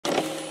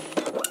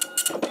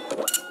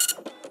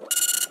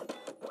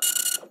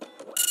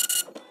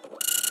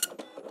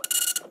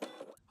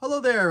Hello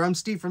there, I'm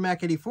Steve from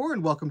Mac84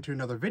 and welcome to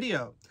another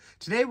video.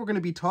 Today we're going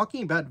to be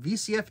talking about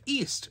VCF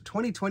East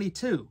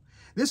 2022.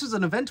 This was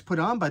an event put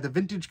on by the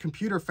Vintage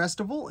Computer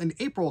Festival in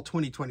April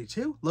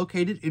 2022,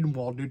 located in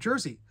Wall, New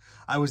Jersey.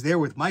 I was there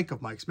with Mike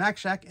of Mike's Mac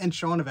Shack and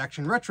Sean of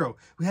Action Retro.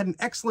 We had an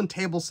excellent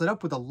table set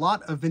up with a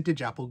lot of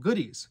vintage Apple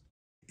goodies.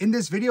 In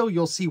this video,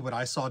 you'll see what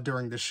I saw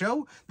during the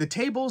show, the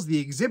tables, the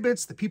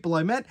exhibits, the people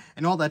I met,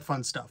 and all that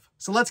fun stuff.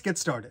 So let's get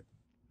started.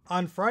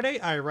 On Friday,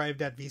 I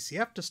arrived at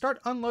VCF to start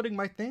unloading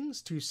my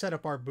things to set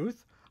up our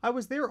booth. I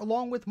was there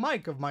along with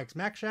Mike of Mike's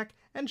Mac Shack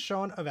and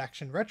Sean of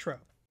Action Retro.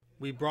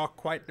 We brought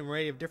quite an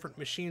array of different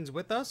machines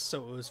with us,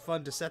 so it was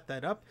fun to set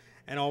that up,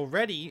 and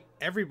already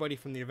everybody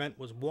from the event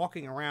was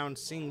walking around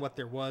seeing what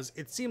there was.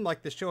 It seemed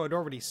like the show had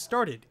already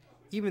started,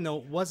 even though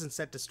it wasn't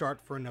set to start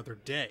for another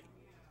day.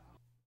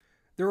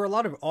 There were a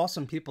lot of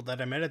awesome people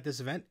that I met at this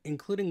event,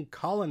 including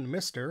Colin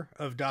Mister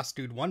of DOS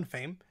Dude 1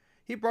 fame.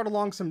 He brought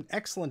along some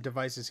excellent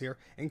devices here,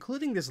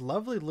 including this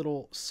lovely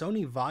little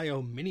Sony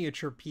Vaio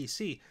miniature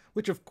PC,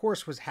 which of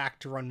course was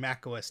hacked to run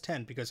Mac OS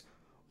X, because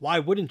why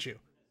wouldn't you?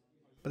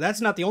 But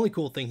that's not the only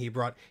cool thing he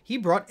brought. He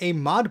brought a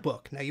mod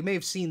book. Now you may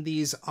have seen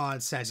these on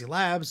Sazzy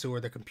Labs or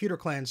the Computer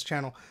Clans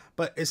channel,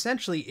 but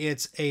essentially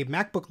it's a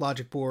MacBook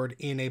Logic board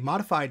in a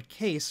modified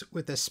case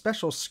with a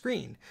special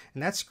screen,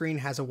 and that screen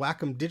has a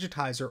Wacom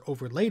digitizer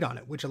overlaid on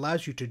it, which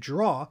allows you to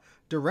draw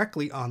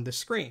directly on the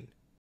screen.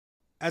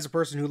 As a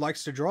person who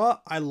likes to draw,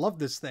 I love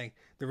this thing.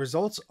 The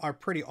results are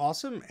pretty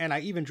awesome, and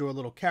I even drew a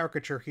little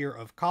caricature here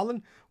of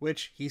Colin,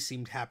 which he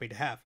seemed happy to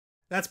have.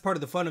 That's part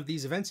of the fun of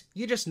these events.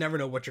 You just never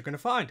know what you're going to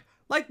find.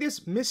 Like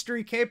this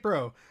mystery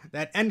Kaypro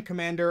that N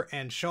Commander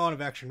and Sean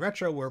of Action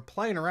Retro were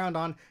playing around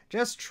on,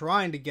 just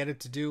trying to get it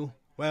to do,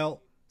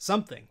 well,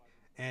 something.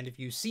 And if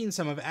you've seen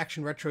some of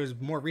Action Retro's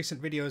more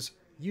recent videos,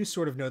 you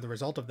sort of know the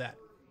result of that.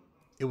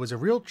 It was a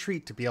real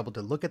treat to be able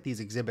to look at these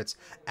exhibits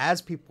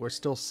as people were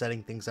still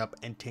setting things up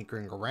and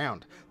tinkering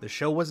around. The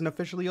show wasn't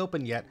officially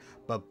open yet,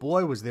 but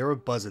boy was there a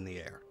buzz in the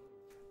air.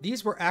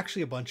 These were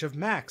actually a bunch of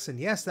Macs, and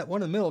yes, that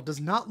one in the middle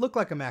does not look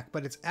like a Mac,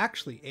 but it's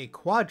actually a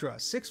Quadra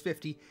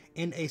 650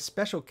 in a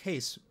special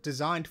case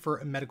designed for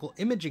a medical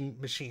imaging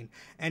machine,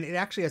 and it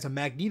actually has a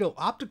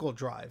magneto-optical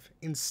drive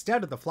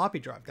instead of the floppy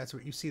drive. That's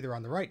what you see there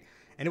on the right,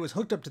 and it was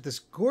hooked up to this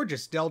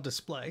gorgeous Dell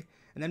display.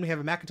 And then we have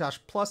a Macintosh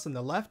Plus on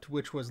the left,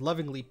 which was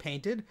lovingly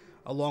painted,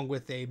 along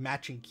with a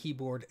matching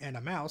keyboard and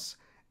a mouse.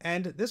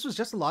 And this was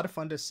just a lot of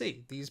fun to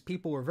see. These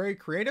people were very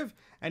creative,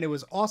 and it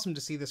was awesome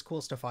to see this cool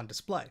stuff on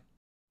display.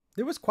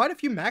 There was quite a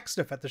few Mac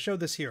stuff at the show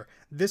this year.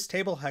 This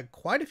table had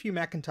quite a few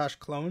Macintosh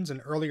clones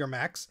and earlier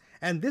Macs,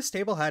 and this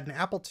table had an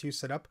Apple II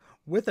set up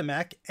with a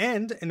Mac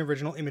and an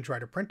original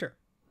ImageWriter printer.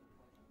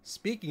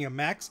 Speaking of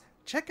Macs,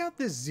 check out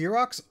this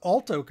Xerox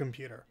Alto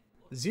computer.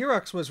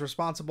 Xerox was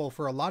responsible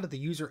for a lot of the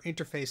user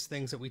interface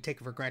things that we take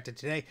for granted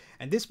today,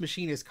 and this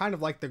machine is kind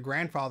of like the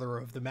grandfather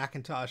of the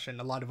Macintosh and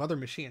a lot of other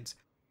machines.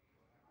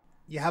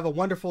 You have a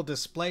wonderful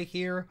display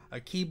here, a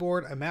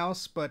keyboard, a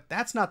mouse, but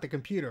that's not the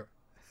computer.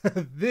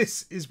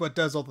 This is what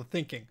does all the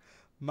thinking.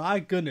 My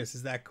goodness,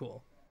 is that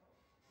cool.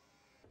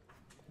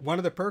 One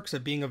of the perks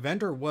of being a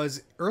vendor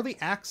was early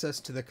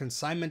access to the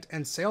consignment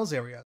and sales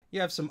area.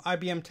 You have some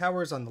IBM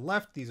towers on the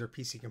left, these are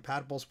PC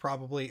compatibles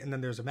probably, and then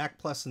there's a Mac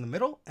Plus in the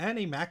middle and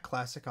a Mac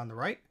Classic on the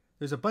right.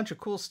 There's a bunch of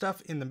cool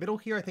stuff in the middle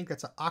here. I think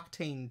that's an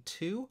Octane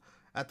 2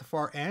 at the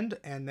far end,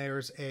 and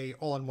there's a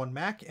all-in-one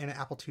Mac and an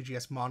Apple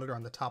IIgs monitor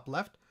on the top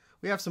left.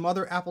 We have some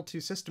other Apple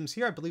II systems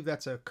here. I believe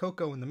that's a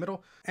Coco in the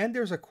middle, and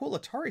there's a cool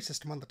Atari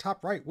system on the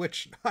top right,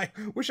 which I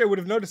wish I would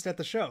have noticed at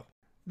the show.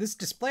 This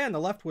display on the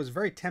left was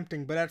very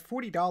tempting, but at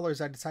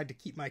 $40 I decided to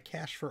keep my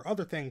cash for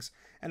other things,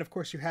 and of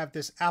course you have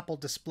this Apple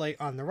display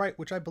on the right,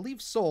 which I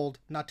believe sold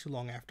not too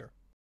long after.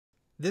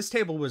 This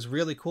table was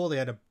really cool. They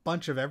had a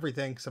bunch of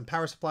everything, some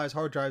power supplies,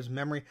 hard drives,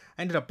 memory.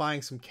 I ended up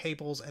buying some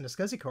cables and a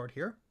SCSI card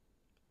here.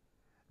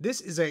 This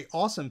is an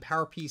awesome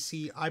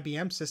PowerPC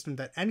IBM system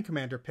that N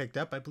Commander picked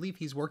up. I believe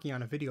he's working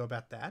on a video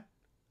about that.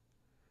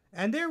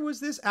 And there was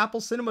this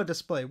Apple Cinema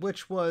display,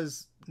 which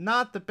was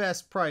not the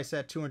best price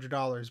at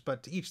 $200,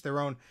 but to each their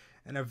own,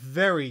 and a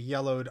very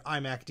yellowed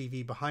iMac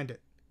DV behind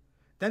it.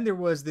 Then there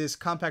was this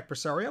compact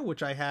Presario,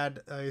 which I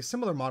had a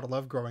similar model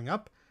of growing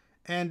up,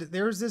 and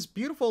there's this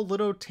beautiful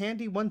little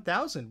Tandy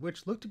 1000,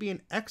 which looked to be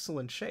in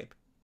excellent shape.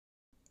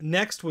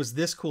 Next was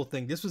this cool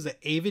thing. This was an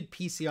Avid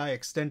PCI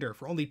extender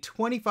for only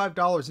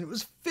 $25, and it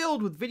was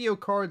filled with video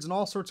cards and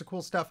all sorts of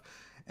cool stuff.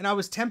 And I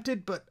was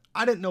tempted, but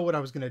I didn't know what I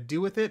was going to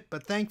do with it.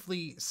 But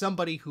thankfully,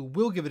 somebody who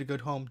will give it a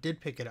good home did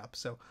pick it up,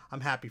 so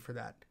I'm happy for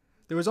that.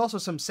 There was also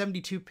some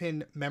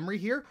 72-pin memory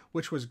here,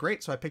 which was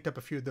great, so I picked up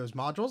a few of those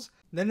modules.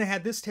 Then they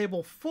had this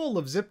table full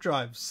of zip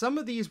drives. Some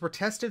of these were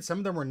tested, some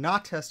of them were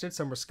not tested,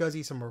 some were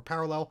SCSI, some were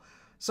parallel.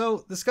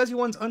 So the SCSI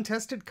one's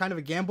untested, kind of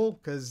a gamble,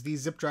 because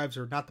these zip drives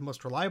are not the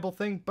most reliable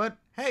thing, but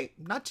hey,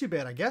 not too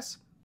bad, I guess.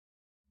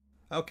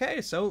 Okay,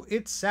 so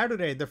it's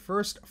Saturday, the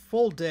first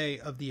full day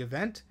of the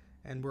event,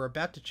 and we're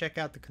about to check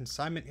out the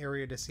consignment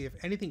area to see if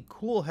anything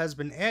cool has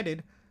been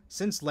added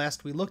since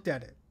last we looked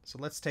at it. So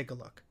let's take a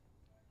look.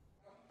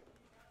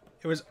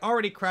 It was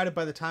already crowded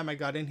by the time I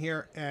got in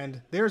here,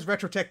 and there's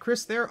RetroTech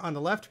Chris there on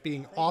the left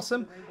being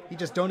awesome. He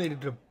just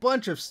donated a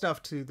bunch of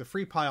stuff to the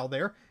free pile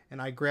there,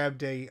 and I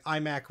grabbed a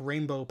iMac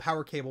Rainbow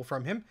power cable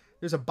from him.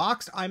 There's a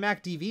boxed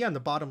iMac DV on the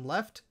bottom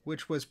left,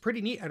 which was pretty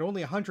neat at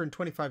only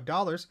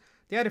 $125.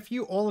 They had a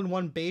few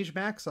all-in-one beige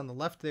Macs on the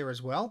left there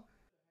as well.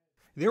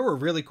 There were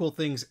really cool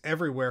things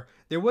everywhere.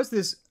 There was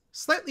this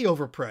slightly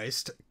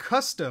overpriced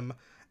custom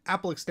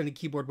Apple extended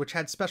keyboard which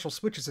had special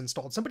switches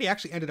installed. Somebody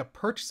actually ended up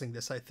purchasing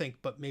this, I think,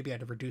 but maybe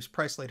at a reduced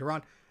price later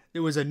on.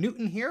 There was a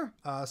Newton here,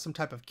 some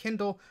type of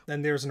Kindle.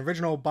 Then there's an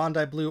original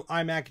Bondi Blue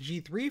iMac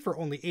G3 for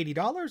only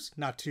 $80.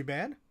 Not too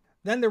bad.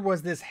 Then there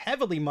was this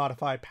heavily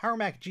modified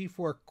PowerMac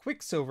G4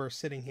 Quicksilver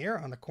sitting here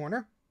on the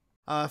corner.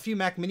 A few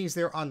Mac Minis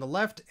there on the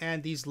left,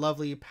 and these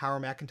lovely Power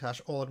Macintosh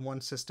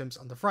all-in-one systems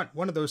on the front.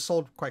 One of those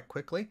sold quite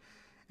quickly.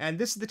 And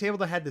this is the table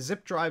that had the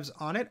zip drives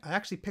on it. I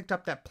actually picked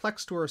up that Plex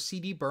Store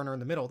CD burner in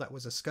the middle. That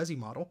was a SCSI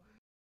model.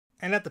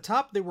 And at the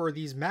top, there were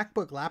these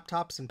MacBook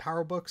laptops and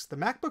PowerBooks. The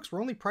MacBooks were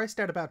only priced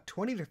at about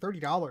 $20 to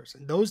 $30,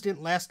 and those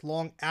didn't last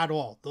long at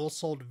all. Those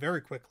sold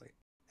very quickly.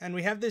 And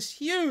we have this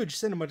huge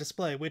cinema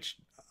display, which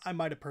I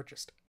might have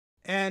purchased.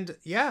 And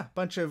yeah, a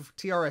bunch of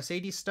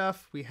TRS-80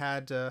 stuff. We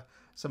had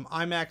some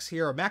iMacs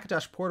here, a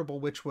Macintosh Portable,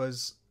 which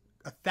was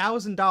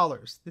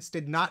 $1,000. This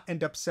did not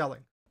end up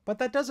selling. But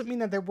that doesn't mean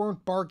that there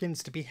weren't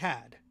bargains to be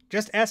had.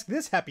 Just ask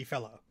this happy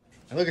fellow.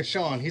 And look at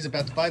Sean, he's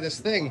about to buy this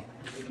thing.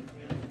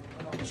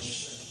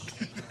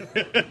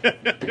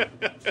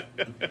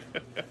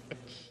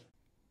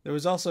 There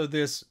was also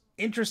this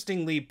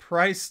interestingly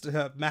priced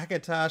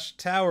Macintosh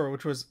Tower,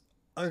 which was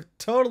a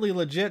totally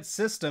legit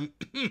system.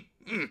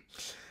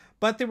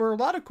 But there were a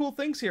lot of cool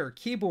things here.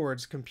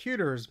 Keyboards,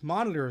 computers,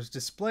 monitors,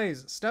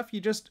 displays, stuff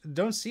you just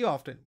don't see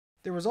often.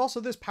 There was also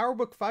this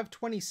PowerBook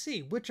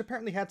 520C, which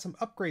apparently had some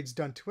upgrades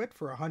done to it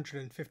for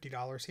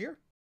 $150 here.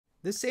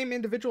 This same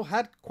individual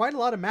had quite a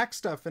lot of Mac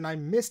stuff, and I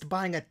missed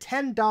buying a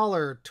 $10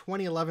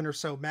 2011 or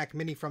so Mac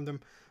Mini from them.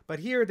 But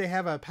here they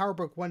have a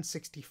PowerBook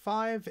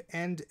 165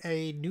 and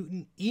a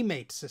Newton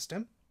eMate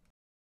system.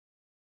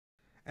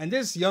 And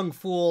this young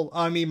fool,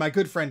 my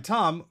good friend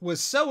Tom,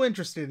 was so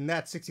interested in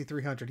that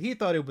 6300. He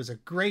thought it was a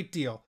great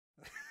deal.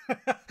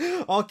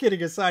 All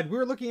kidding aside, we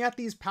were looking at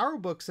these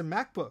PowerBooks and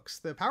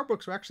MacBooks. The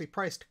PowerBooks were actually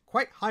priced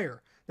quite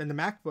higher than the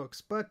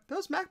MacBooks, but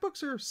those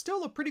MacBooks are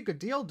still a pretty good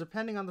deal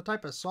depending on the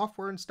type of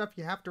software and stuff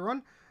you have to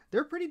run.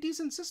 They're pretty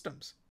decent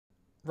systems.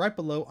 Right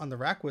below on the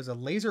rack was a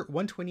Laser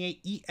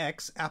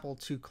 128EX Apple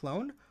II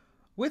clone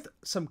with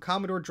some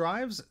Commodore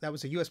drives. That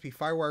was a USB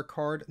FireWire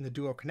card in the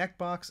Duo Connect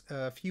box,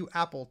 a few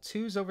Apple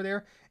IIs over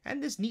there,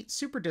 and this neat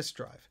Super Disk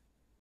drive.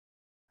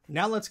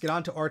 Now let's get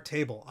on to our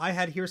table. I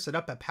had here set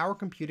up a Power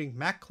Computing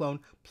Mac clone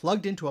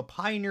plugged into a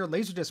Pioneer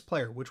Laserdisc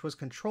player, which was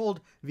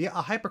controlled via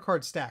a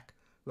HyperCard stack.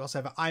 We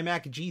also have an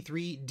iMac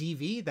G3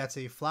 DV, that's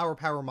a Flower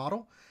Power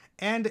model,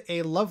 and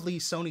a lovely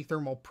Sony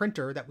thermal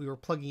printer that we were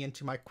plugging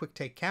into my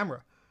QuickTake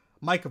camera.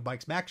 Mike of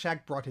Mike's Mac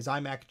Shack brought his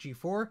iMac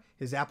G4,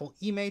 his Apple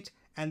eMate,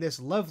 and this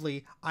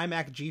lovely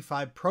iMac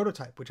G5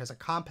 prototype, which has a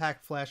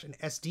compact flash and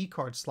SD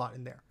card slot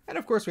in there. And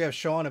of course we have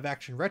Sean of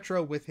Action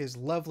Retro with his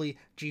lovely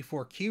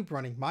G4 Cube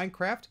running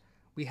Minecraft.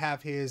 We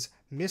have his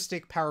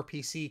Mystic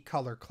PowerPC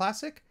Color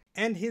Classic,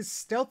 and his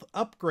stealth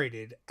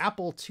upgraded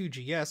Apple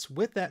IIgs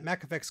with that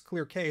MacFX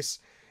clear case,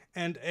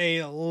 and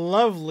a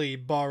lovely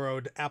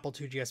borrowed Apple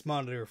IIgs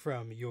monitor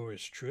from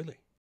yours truly.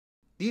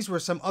 These were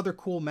some other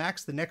cool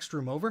Macs the next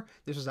room over.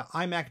 This was an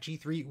iMac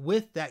G3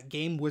 with that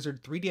Game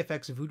Wizard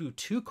 3DFX Voodoo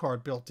 2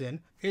 card built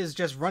in. It is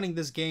just running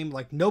this game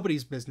like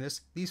nobody's business.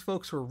 These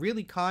folks were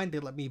really kind. They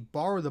let me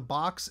borrow the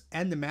box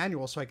and the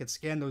manual so I could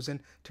scan those in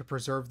to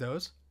preserve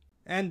those.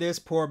 And this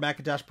poor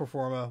Macintosh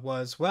Performa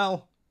was,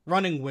 well,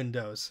 running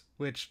Windows,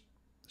 which,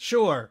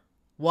 sure,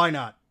 why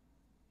not?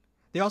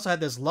 They also had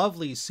this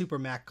lovely Super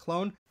Mac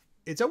clone.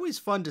 It's always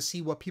fun to see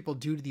what people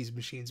do to these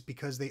machines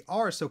because they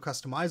are so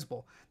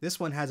customizable. This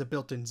one has a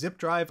built-in zip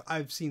drive.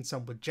 I've seen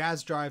some with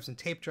jazz drives and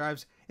tape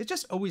drives. It's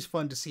just always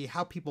fun to see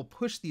how people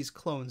push these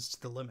clones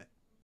to the limit.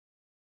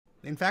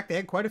 In fact, they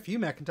had quite a few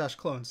Macintosh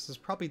clones. This is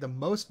probably the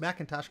most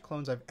Macintosh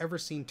clones I've ever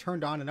seen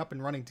turned on and up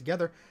and running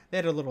together. They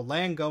had a little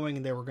LAN going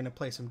and they were going to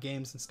play some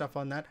games and stuff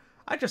on that.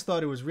 I just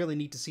thought it was really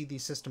neat to see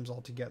these systems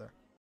all together.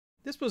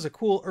 This was a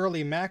cool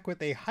early Mac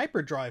with a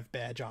hyperdrive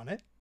badge on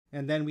it.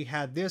 And then we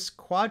had this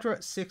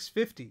Quadra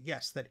 650.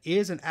 Yes, that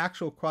is an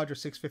actual Quadra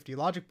 650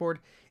 logic board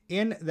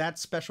in that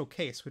special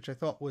case, which I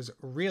thought was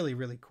really,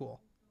 really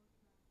cool.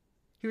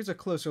 Here's a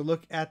closer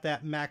look at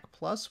that Mac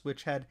Plus,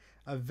 which had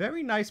a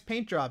very nice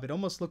paint job. It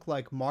almost looked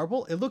like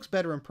marble. It looks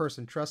better in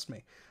person, trust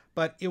me.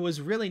 But it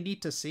was really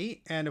neat to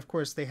see. And of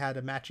course, they had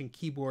a matching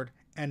keyboard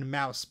and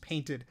mouse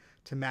painted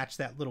to match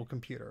that little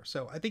computer.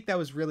 So I think that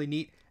was really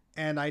neat.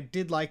 And I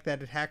did like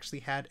that it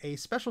actually had a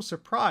special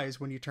surprise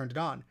when you turned it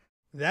on.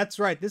 That's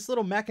right, this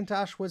little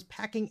Macintosh was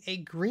packing a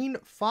green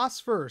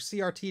phosphor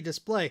CRT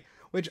display,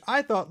 which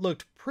I thought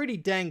looked pretty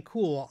dang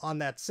cool on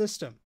that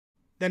system.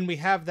 Then we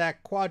have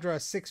that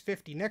Quadra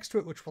 650 next to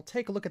it, which we'll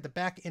take a look at the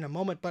back in a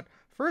moment, but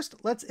first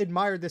let's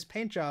admire this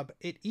paint job.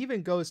 It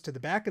even goes to the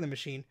back of the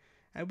machine,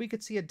 and we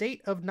could see a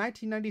date of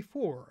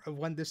 1994 of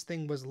when this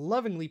thing was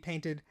lovingly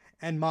painted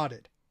and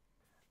modded.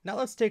 Now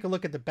let's take a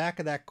look at the back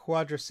of that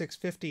Quadra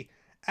 650.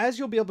 As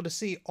you'll be able to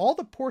see, all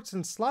the ports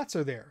and slots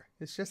are there.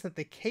 It's just that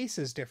the case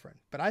is different,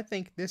 but I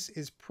think this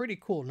is pretty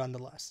cool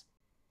nonetheless.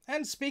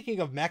 And speaking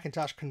of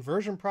Macintosh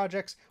conversion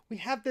projects, we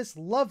have this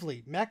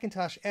lovely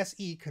Macintosh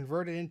SE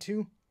converted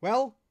into,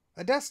 well,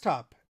 a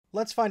desktop.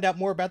 Let's find out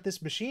more about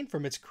this machine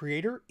from its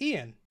creator,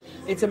 Ian.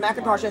 It's a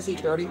Macintosh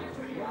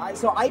SE30.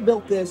 So I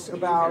built this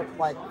about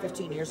like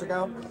 15 years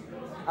ago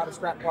out of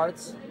scrap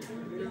parts.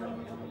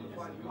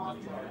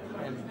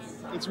 And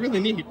it's really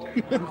neat.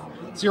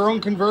 It's your own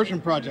conversion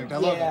project. I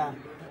love it.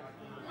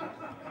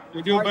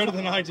 You're doing better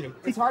than I do.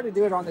 It's hard to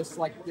do it on this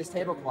this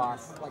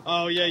tablecloth.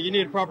 Oh yeah, you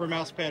need a proper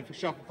mouse pad for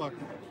shuffle.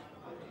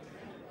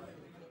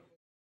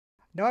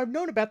 Now, I've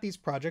known about these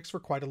projects for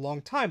quite a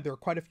long time. There are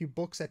quite a few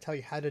books that tell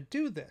you how to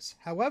do this.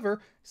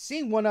 However,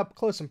 seeing one up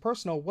close and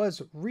personal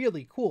was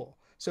really cool.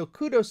 So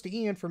kudos to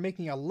Ian for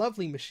making a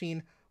lovely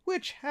machine,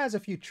 which has a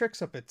few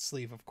tricks up its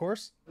sleeve, of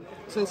course.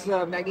 So this is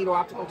a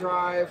magneto-optical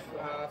drive,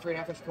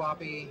 3.5-inch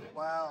floppy.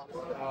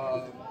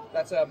 Wow.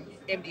 That's a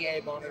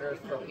MDA monitor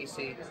for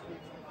PC.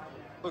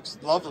 Looks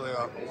lovely,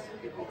 though.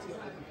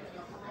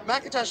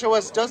 Macintosh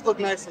OS does look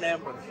nice and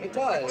amber. It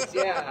does,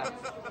 yeah.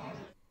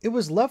 It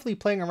was lovely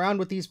playing around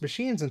with these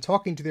machines and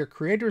talking to their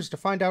creators to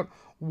find out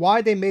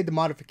why they made the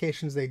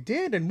modifications they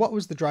did and what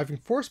was the driving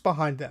force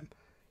behind them.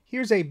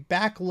 Here's a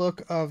back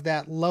look of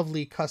that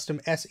lovely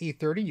custom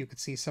SE30. You can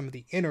see some of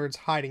the innards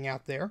hiding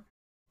out there.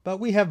 But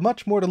we have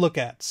much more to look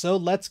at, so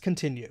let's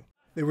continue.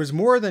 There was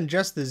more than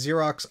just the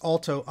Xerox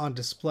Alto on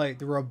display.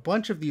 There were a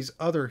bunch of these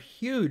other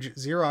huge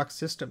Xerox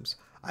systems.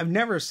 I've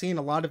never seen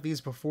a lot of these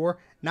before,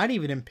 not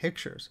even in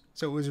pictures.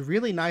 So it was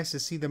really nice to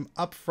see them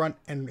up front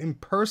and in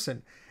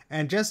person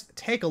and just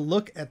take a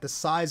look at the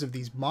size of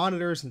these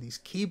monitors and these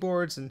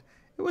keyboards, and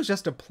it was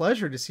just a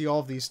pleasure to see all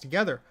of these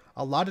together.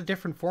 A lot of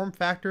different form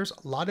factors,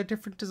 a lot of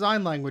different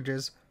design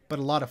languages, but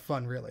a lot of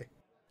fun really.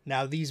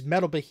 Now these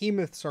metal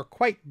behemoths are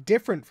quite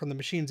different from the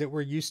machines that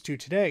we're used to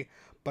today,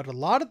 but a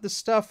lot of the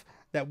stuff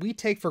that we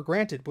take for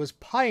granted was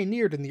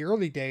pioneered in the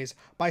early days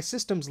by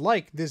systems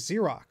like this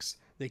Xerox.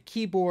 The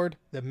keyboard,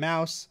 the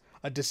mouse,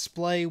 a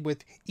display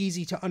with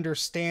easy to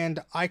understand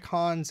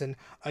icons, and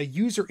a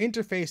user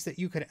interface that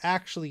you could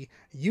actually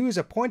use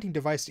a pointing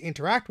device to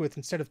interact with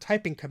instead of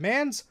typing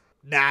commands.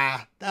 Nah,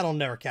 that'll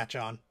never catch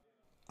on.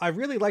 I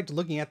really liked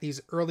looking at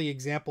these early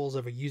examples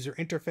of a user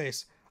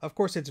interface. Of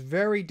course, it's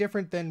very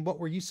different than what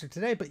we're used to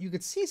today, but you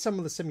could see some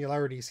of the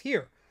similarities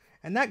here.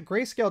 And that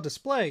grayscale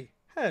display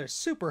had a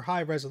super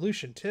high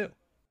resolution too.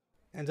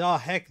 And oh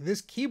heck, this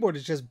keyboard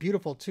is just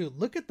beautiful too.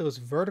 Look at those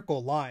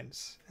vertical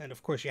lines. And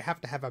of course you have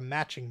to have a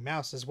matching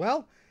mouse as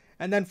well.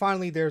 And then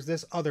finally there's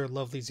this other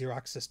lovely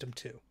Xerox system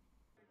too.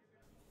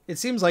 It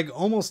seems like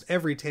almost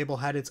every table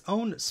had its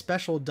own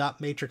special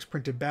dot matrix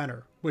printed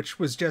banner, which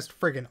was just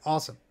friggin'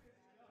 awesome.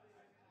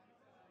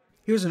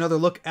 Here's another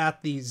look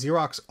at the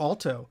Xerox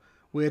Alto,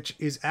 which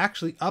is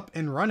actually up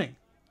and running.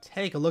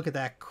 Take a look at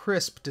that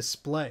crisp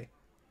display.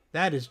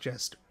 That is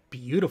just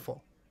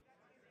beautiful.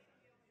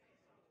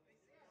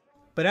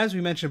 But as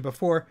we mentioned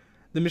before,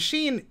 the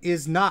machine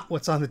is not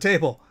what's on the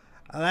table.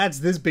 That's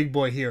this big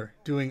boy here,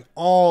 doing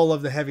all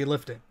of the heavy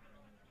lifting.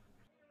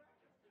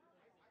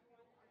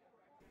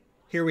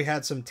 Here we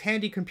had some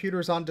Tandy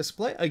computers on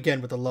display,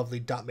 again with a lovely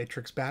dot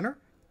matrix banner.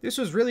 This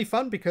was really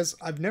fun because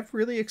I've never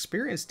really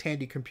experienced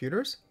Tandy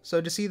computers,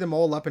 so to see them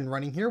all up and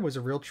running here was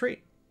a real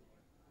treat.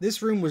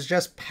 This room was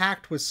just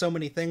packed with so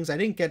many things. I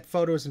didn't get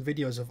photos and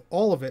videos of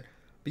all of it,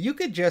 but you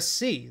could just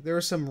see there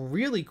are some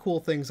really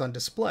cool things on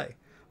display.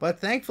 But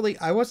thankfully,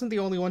 I wasn't the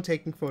only one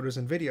taking photos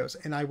and videos,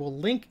 and I will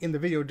link in the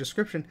video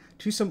description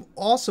to some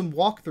awesome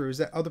walkthroughs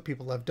that other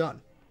people have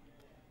done.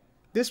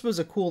 This was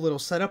a cool little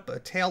setup, a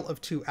tale of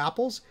two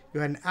apples. You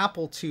had an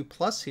Apple II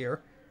Plus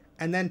here,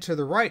 and then to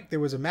the right there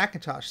was a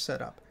Macintosh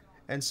setup.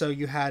 And so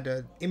you had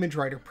an image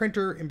writer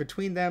printer in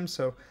between them,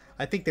 so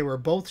I think they were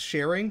both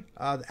sharing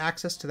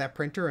access to that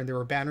printer, and there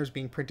were banners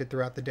being printed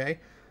throughout the day,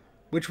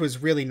 which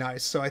was really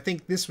nice. So I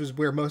think this was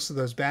where most of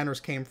those banners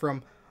came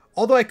from.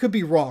 Although I could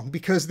be wrong,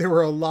 because there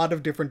were a lot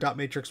of different dot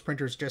matrix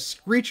printers just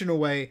screeching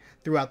away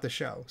throughout the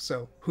show,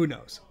 so who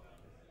knows.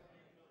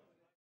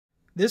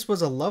 This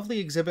was a lovely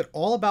exhibit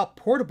all about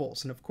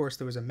portables, and of course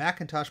there was a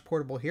Macintosh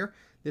portable here.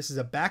 This is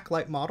a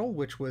backlight model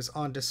which was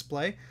on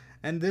display,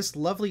 and this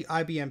lovely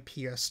IBM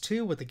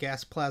PS2 with a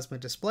gas plasma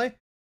display.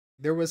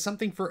 There was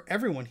something for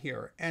everyone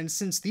here, and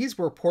since these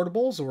were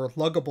portables, or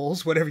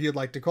luggables, whatever you'd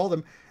like to call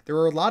them, there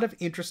were a lot of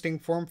interesting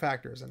form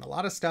factors and a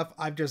lot of stuff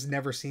I've just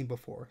never seen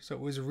before. So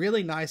it was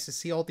really nice to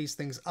see all these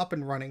things up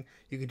and running.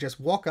 You could just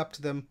walk up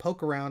to them,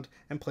 poke around,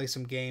 and play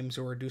some games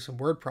or do some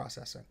word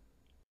processing.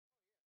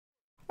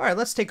 Alright,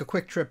 let's take a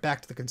quick trip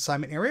back to the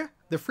consignment area.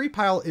 The free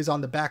pile is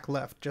on the back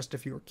left, just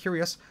if you were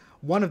curious.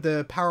 One of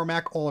the Power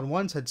Mac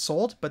all-in-ones had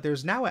sold, but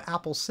there's now an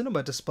Apple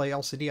Cinema display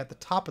LCD at the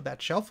top of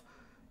that shelf.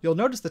 You'll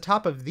notice the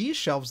top of these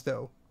shelves,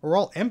 though, are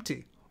all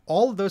empty.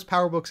 All of those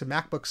PowerBooks and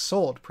MacBooks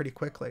sold pretty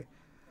quickly.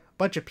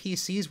 bunch of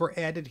PCs were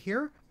added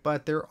here,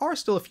 but there are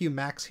still a few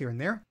Macs here and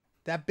there.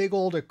 That big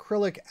old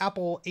acrylic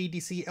Apple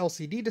ADC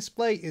LCD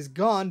display is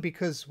gone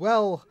because,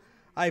 well,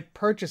 I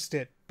purchased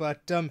it.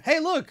 But hey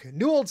look,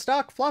 new old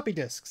stock floppy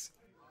disks.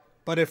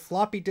 But if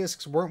floppy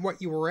disks weren't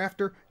what you were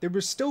after, there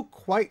was still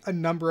quite a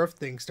number of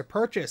things to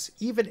purchase,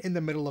 even in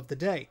the middle of the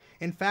day.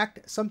 In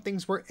fact, some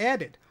things were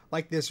added,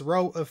 like this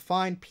row of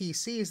fine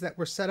PCs that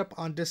were set up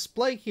on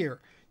display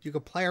here. You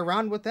could play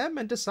around with them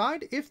and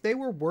decide if they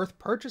were worth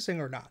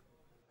purchasing or not.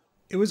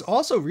 It was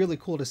also really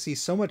cool to see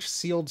so much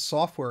sealed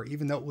software,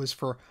 even though it was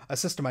for a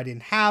system I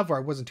didn't have or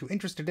I wasn't too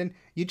interested in.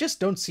 You just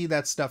don't see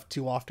that stuff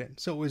too often,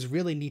 so it was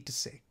really neat to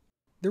see.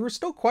 There were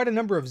still quite a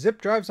number of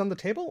zip drives on the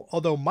table,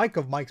 although Mike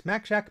of Mike's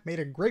Mac Shack made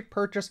a great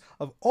purchase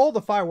of all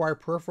the FireWire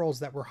peripherals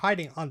that were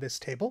hiding on this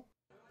table.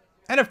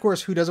 And of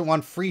course, who doesn't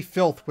want free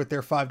filth with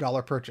their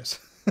 $5 purchase?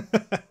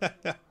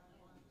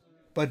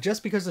 But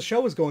just because the show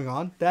was going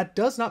on, that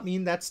does not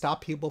mean that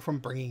stopped people from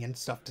bringing in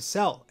stuff to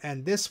sell.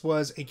 And this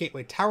was a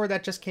Gateway Tower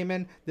that just came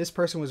in. This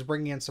person was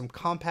bringing in some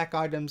compact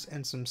items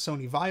and some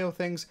Sony Vaio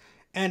things.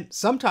 And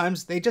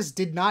sometimes they just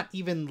did not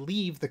even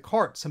leave the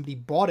cart. Somebody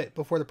bought it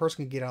before the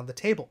person could get it on the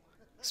table.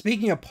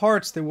 Speaking of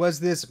parts, there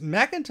was this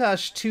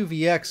Macintosh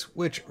 2VX,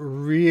 which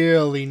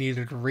really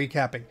needed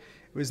recapping.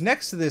 It was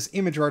next to this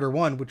ImageWriter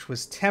 1, which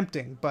was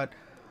tempting, but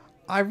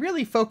I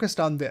really focused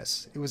on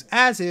this. It was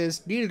as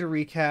is, needed a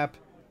recap.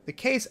 The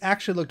case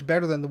actually looked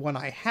better than the one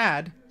I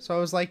had, so I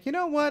was like, you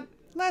know what?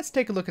 Let's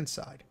take a look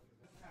inside.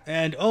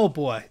 And oh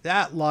boy,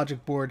 that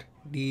logic board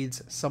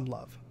needs some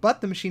love.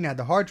 But the machine had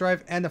the hard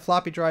drive and the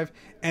floppy drive,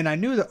 and I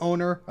knew the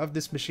owner of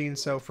this machine,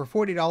 so for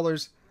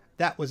 $40,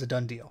 that was a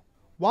done deal.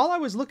 While I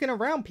was looking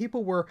around,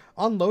 people were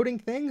unloading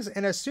things,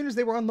 and as soon as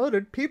they were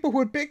unloaded, people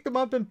would pick them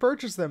up and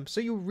purchase them. So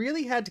you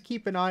really had to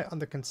keep an eye on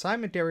the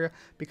consignment area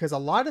because a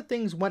lot of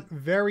things went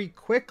very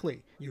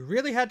quickly. You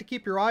really had to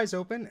keep your eyes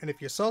open, and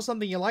if you saw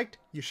something you liked,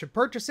 you should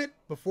purchase it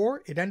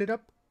before it ended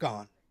up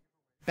gone.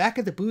 Back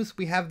at the booth,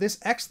 we have this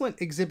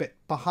excellent exhibit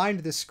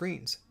behind the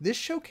screens. This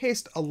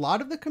showcased a lot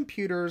of the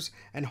computers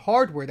and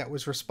hardware that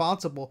was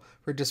responsible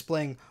for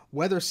displaying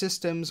weather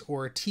systems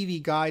or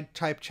TV guide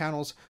type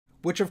channels,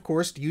 which of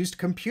course used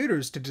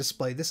computers to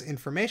display this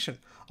information.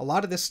 A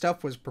lot of this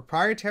stuff was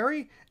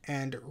proprietary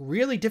and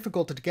really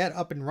difficult to get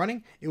up and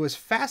running. It was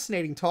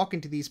fascinating talking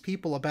to these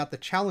people about the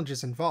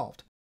challenges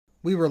involved.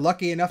 We were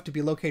lucky enough to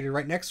be located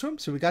right next to them,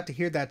 so we got to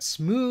hear that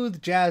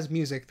smooth jazz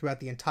music throughout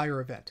the entire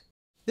event.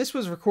 This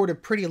was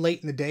recorded pretty late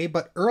in the day,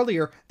 but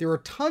earlier there were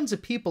tons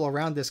of people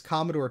around this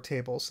Commodore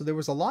table, so there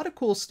was a lot of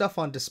cool stuff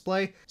on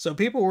display. So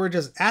people were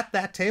just at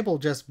that table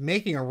just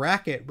making a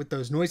racket with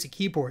those noisy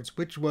keyboards,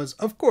 which was,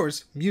 of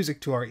course,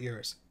 music to our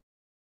ears.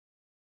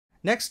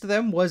 Next to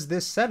them was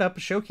this setup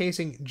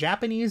showcasing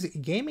Japanese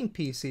gaming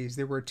PCs.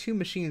 There were 2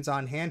 machines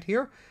on hand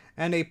here,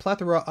 and a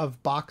plethora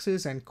of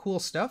boxes and cool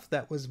stuff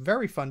that was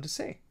very fun to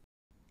see.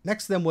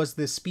 Next to them was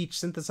this speech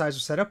synthesizer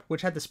setup,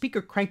 which had the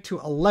speaker cranked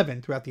to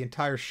 11 throughout the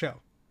entire show.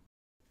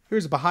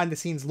 Here's a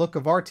behind-the-scenes look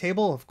of our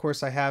table. Of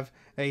course, I have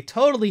a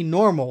totally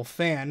normal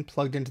fan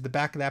plugged into the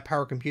back of that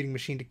power computing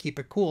machine to keep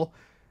it cool.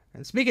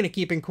 And speaking of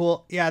keeping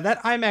cool, yeah,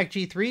 that iMac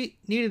G3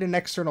 needed an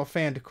external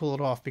fan to cool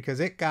it off because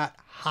it got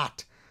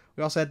hot.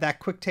 We also had that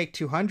QuickTake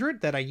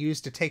 200 that I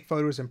used to take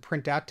photos and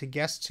print out to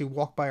guests who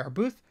walk by our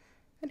booth.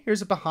 And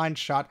here's a behind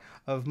shot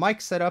of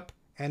Mike's setup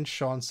and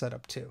Sean's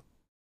setup too.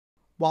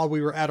 While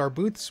we were at our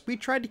booths, we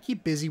tried to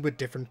keep busy with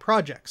different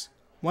projects.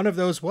 One of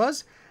those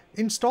was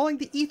installing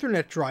the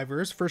Ethernet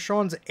drivers for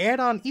Sean's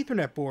add-on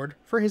Ethernet board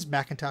for his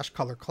Macintosh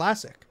Color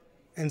Classic.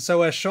 And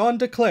so as Sean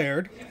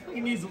declared, he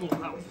needs a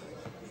little help.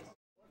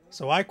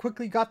 So I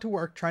quickly got to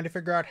work trying to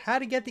figure out how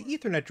to get the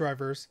Ethernet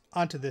drivers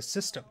onto this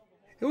system.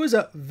 It was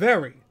a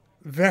very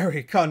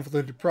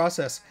convoluted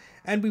process,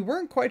 and we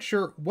weren't quite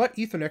sure what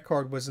Ethernet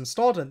card was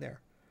installed in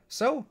there.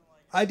 So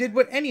I did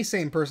what any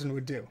sane person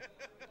would do.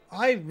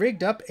 I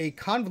rigged up a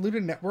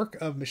convoluted network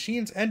of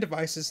machines and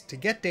devices to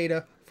get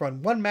data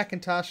from one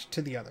Macintosh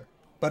to the other.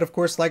 But of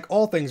course, like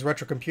all things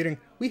retro computing,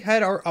 we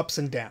had our ups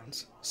and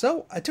downs.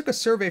 So I took a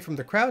survey from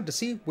the crowd to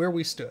see where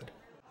we stood.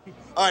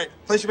 Alright,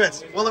 place your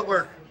bets. Will it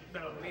work?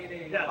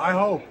 I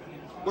hope.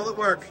 Will it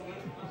work?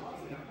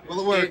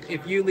 Will it work?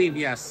 If you leave,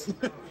 yes.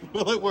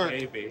 Will it work?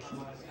 Maybe.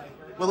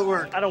 Will it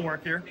work? I don't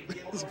work here.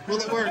 Will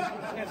it work?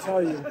 I can't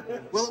tell you.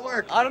 Will it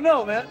work? I don't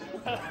know, man.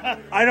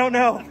 I don't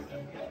know.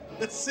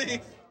 Let's see.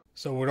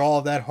 So would all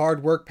of that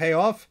hard work pay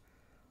off?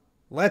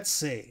 Let's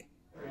see.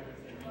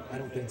 I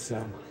don't think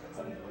so.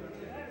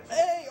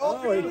 Hey,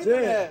 Oh, it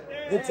did.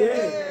 It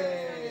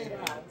did.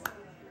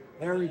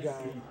 There we go.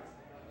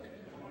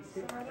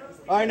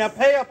 Alright, now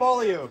pay up,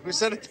 all of you who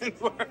said it didn't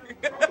work.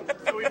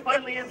 So we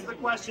finally answered the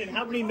question,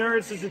 how many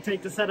nerds does it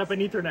take to set up an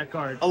Ethernet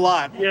card? A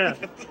lot. Yeah.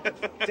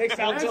 Takes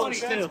out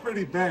Jones too.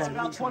 pretty bad.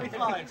 about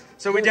 25.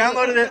 So we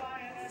downloaded it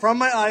from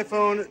my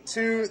iPhone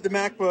to the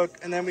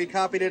MacBook, and then we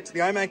copied it to the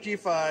iMac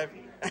G5.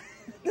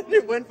 Then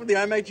it went from the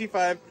iMac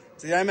G5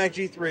 to the iMac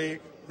G3.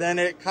 Then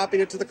it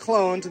copied it to the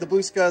clone, to the Blue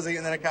SCSI,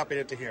 and then it copied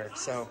it to here.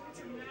 So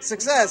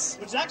Success.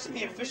 Which is actually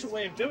the official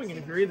way of doing it.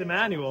 If you read the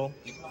manual,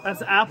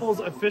 that's Apple's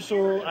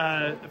official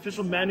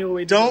manual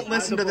way. Don't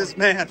listen to this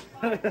man.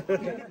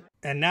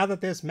 And now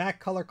that this Mac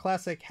Color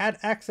Classic had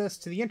access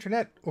to the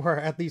internet, or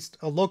at least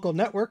a local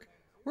network,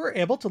 we're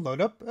able to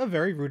load up a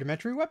very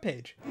rudimentary web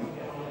page.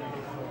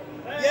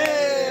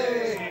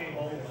 Yay!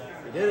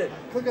 We did it.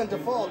 Click on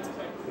default.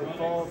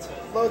 Default.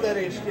 Load that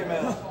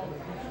HTML.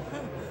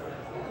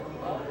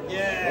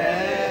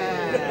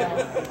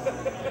 Yeah!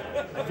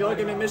 I feel like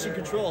I'm in mission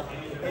control.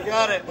 We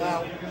got it.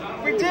 Wow.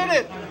 We did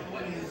it!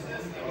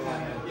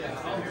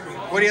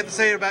 What do you have to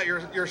say about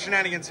your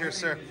shenanigans here,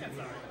 sir?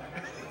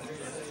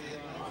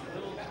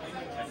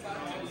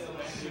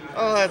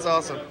 Oh, that's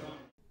awesome.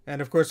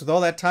 And of course, with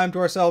all that time to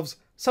ourselves,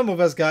 some of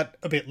us got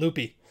a bit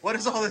loopy. What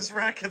is all this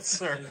racket,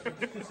 sir?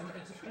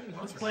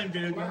 Let's play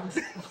video games.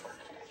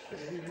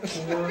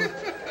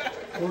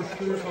 Or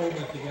screws hold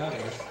it together.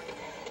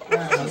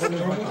 It's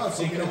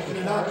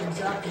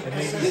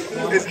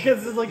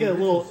because there's like a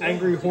little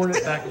angry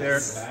hornet back there,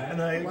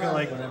 and I go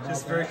like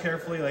just very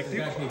carefully like.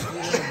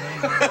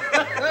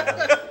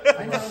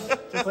 I know.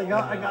 Just like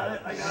I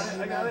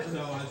got it.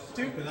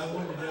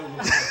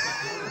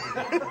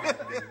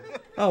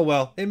 Oh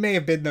well, it may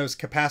have been those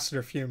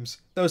capacitor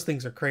fumes. Those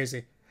things are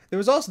crazy. There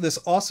was also this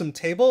awesome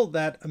table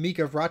that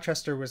Amiga of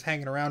Rochester was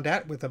hanging around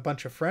at with a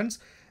bunch of friends,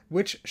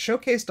 which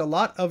showcased a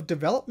lot of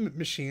development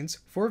machines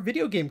for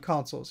video game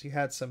consoles. You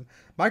had some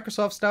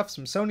Microsoft stuff,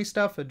 some Sony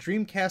stuff, a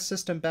Dreamcast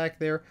system back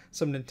there,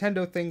 some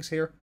Nintendo things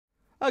here.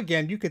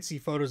 Again, you could see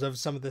photos of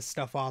some of this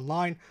stuff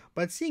online,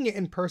 but seeing it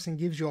in person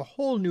gives you a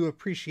whole new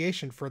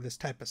appreciation for this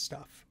type of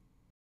stuff.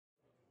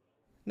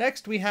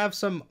 Next, we have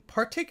some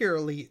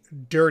particularly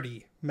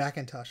dirty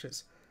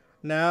Macintoshes.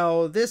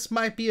 Now, this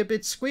might be a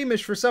bit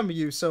squeamish for some of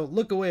you, so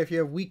look away if you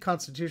have weak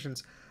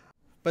constitutions.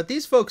 But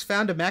these folks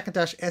found a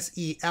Macintosh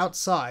SE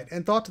outside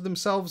and thought to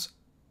themselves,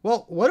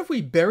 well, what if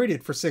we buried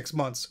it for 6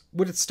 months?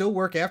 Would it still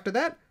work after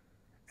that?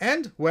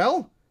 And,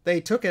 well, they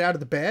took it out of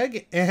the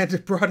bag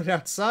and brought it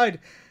outside,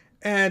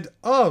 and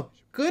oh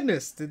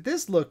goodness, did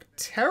this look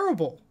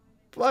terrible.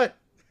 But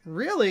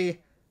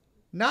really,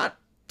 not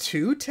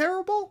too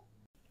terrible?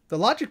 The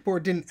logic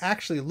board didn't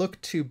actually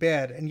look too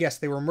bad, and yes,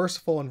 they were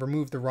merciful and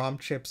removed the ROM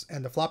chips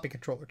and the floppy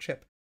controller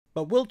chip.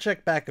 But we'll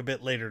check back a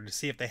bit later to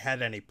see if they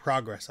had any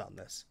progress on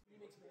this.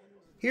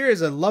 Here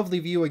is a lovely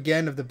view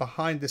again of the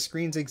behind the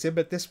screens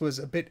exhibit. This was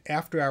a bit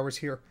after hours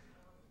here,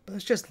 but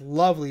it's just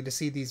lovely to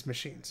see these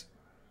machines.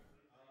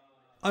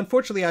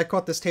 Unfortunately, I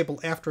caught this table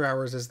after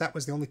hours as that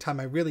was the only time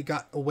I really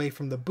got away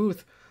from the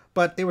booth,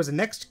 but there was a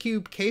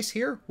Nextcube case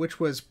here, which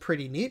was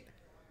pretty neat.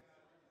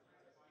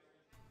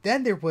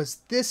 Then there was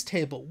this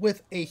table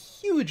with a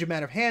huge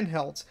amount of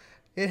handhelds.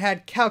 It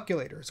had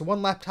calculators,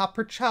 one laptop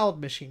per child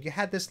machine, you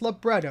had this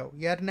libretto,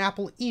 you had an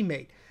Apple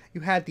eMate,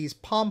 you had these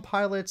Palm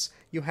Pilots,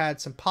 you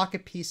had some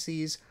Pocket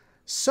PCs.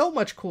 So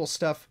much cool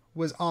stuff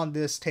was on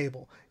this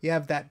table. You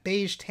have that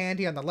beige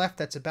Tandy on the left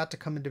that's about to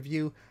come into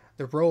view,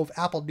 the row of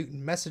Apple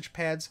Newton message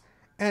pads,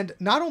 and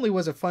not only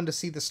was it fun to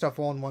see the stuff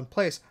all in one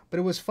place, but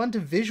it was fun to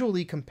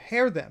visually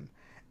compare them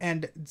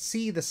and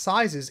see the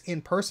sizes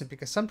in person,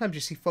 because sometimes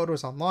you see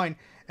photos online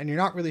and you're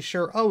not really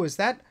sure, oh, is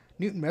that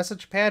Newton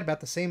message pad about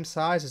the same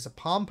size as a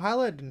Palm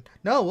Pilot? And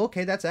no,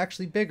 okay, that's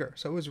actually bigger.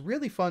 So it was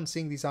really fun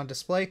seeing these on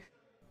display,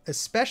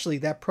 especially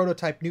that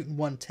prototype Newton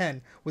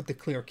 110 with the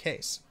clear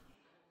case.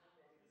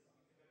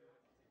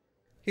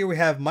 Here we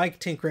have Mike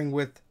tinkering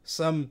with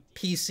some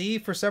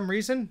PC for some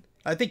reason.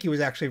 I think he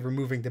was actually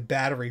removing the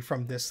battery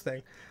from this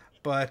thing.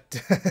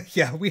 But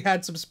yeah, we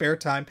had some spare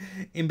time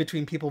in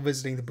between people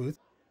visiting the booth.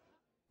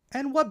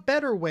 And what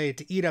better way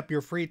to eat up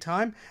your free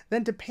time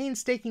than to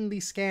painstakingly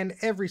scan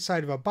every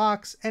side of a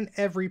box and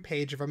every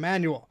page of a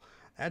manual?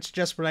 That's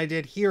just what I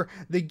did here.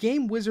 The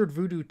Game Wizard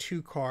Voodoo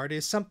 2 card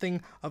is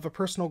something of a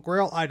personal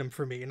grail item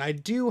for me, and I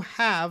do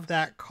have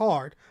that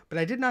card, but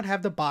I did not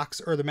have the box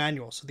or the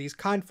manual, so these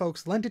kind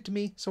folks lent it to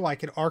me so I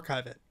could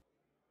archive it.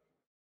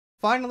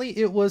 Finally,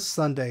 it was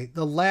Sunday,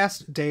 the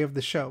last day of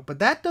the show, but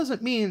that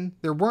doesn't mean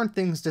there weren't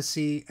things to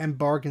see and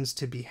bargains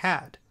to be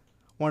had.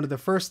 One of the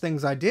first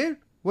things I did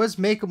was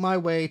make my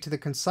way to the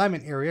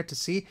consignment area to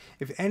see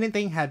if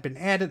anything had been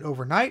added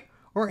overnight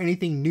or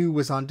anything new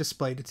was on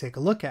display to take a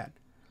look at.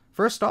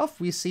 First off,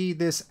 we see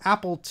this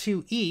Apple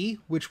IIe,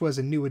 which was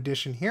a new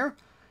addition here.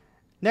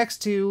 Next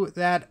to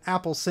that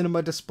Apple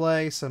Cinema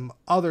display, some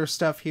other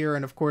stuff here,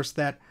 and of course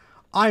that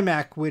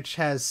iMac, which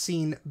has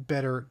seen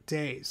better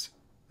days.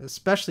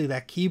 Especially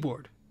that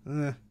keyboard.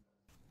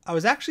 I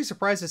was actually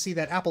surprised to see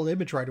that Apple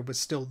Image Writer was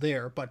still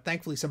there, but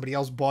thankfully somebody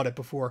else bought it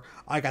before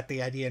I got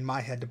the idea in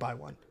my head to buy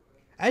one.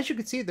 As you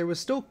can see, there was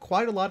still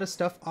quite a lot of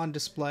stuff on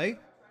display.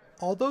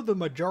 Although the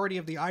majority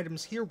of the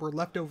items here were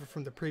left over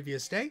from the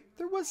previous day,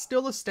 there was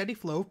still a steady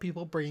flow of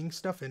people bringing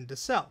stuff in to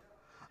sell.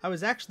 I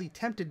was actually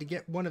tempted to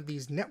get one of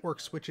these network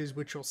switches,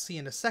 which you'll see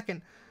in a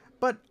second,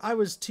 but I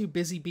was too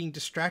busy being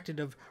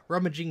distracted of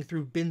rummaging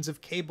through bins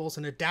of cables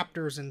and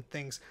adapters and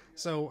things,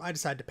 so I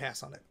decided to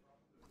pass on it.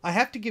 I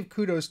have to give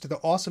kudos to the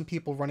awesome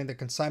people running the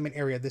consignment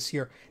area this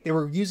year. They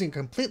were using a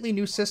completely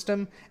new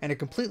system and a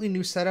completely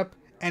new setup,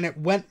 and it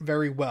went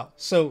very well.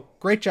 So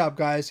great job,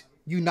 guys.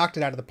 You knocked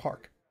it out of the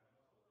park.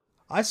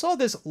 I saw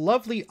this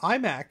lovely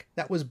iMac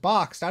that was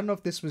boxed. I don't know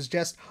if this was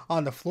just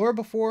on the floor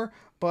before,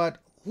 but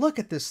look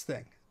at this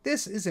thing.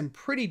 This is in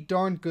pretty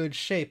darn good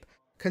shape.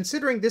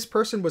 Considering this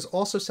person was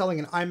also selling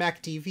an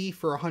iMac DV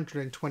for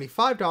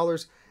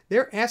 $125,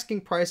 their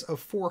asking price of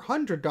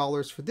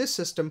 $400 for this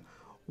system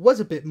was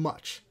a bit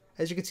much.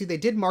 As you can see, they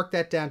did mark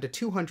that down to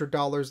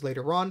 $200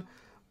 later on,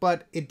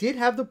 but it did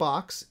have the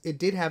box, it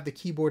did have the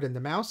keyboard and the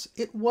mouse.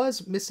 It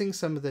was missing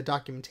some of the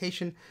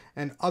documentation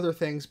and other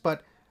things,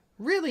 but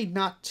really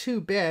not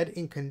too bad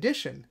in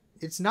condition.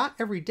 It's not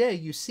every day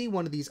you see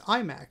one of these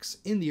iMacs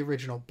in the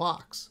original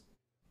box.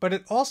 But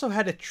it also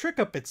had a trick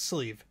up its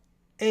sleeve.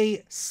 A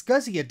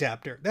SCSI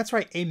adapter. That's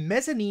right, a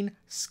mezzanine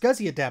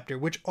SCSI adapter,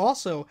 which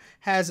also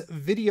has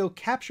video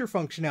capture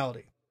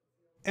functionality.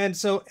 And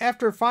so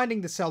after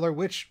finding the seller,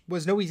 which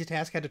was no easy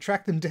task, had to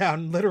track them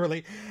down,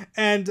 literally,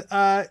 and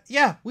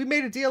yeah, we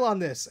made a deal on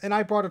this, and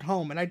I brought it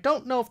home. And I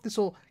don't know if this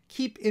will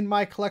keep in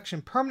my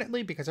collection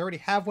permanently, because I already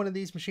have one of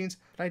these machines,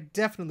 but I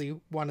definitely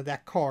wanted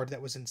that card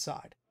that was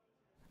inside.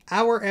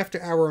 Hour after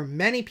hour,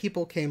 many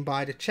people came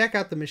by to check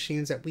out the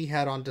machines that we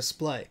had on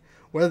display,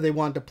 whether they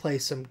wanted to play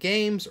some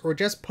games, or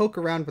just poke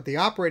around with the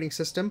operating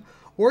system,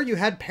 or you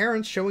had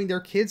parents showing their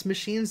kids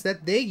machines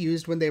that they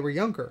used when they were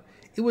younger.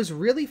 It was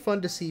really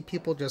fun to see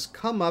people just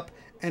come up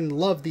and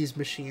love these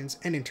machines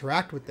and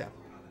interact with them.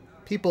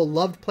 People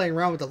loved playing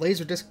around with the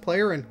Laserdisc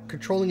player and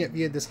controlling it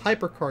via this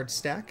HyperCard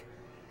stack.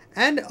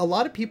 And a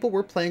lot of people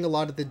were playing a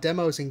lot of the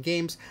demos and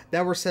games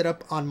that were set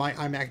up on my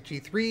iMac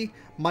G3,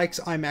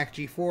 Mike's iMac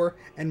G4,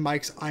 and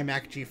Mike's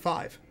iMac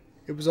G5.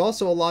 It was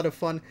also a lot of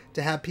fun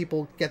to have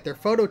people get their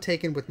photo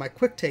taken with my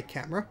QuickTake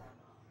camera.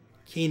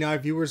 Keen eye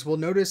viewers will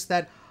notice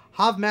that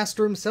Jav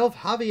Master himself,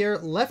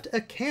 Javier, left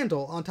a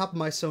candle on top of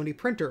my Sony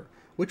printer,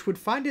 which would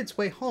find its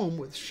way home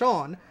with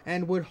Sean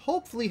and would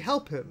hopefully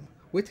help him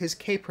with his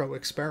Kaypro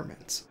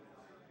experiments.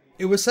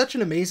 It was such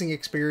an amazing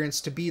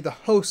experience to be the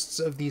hosts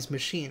of these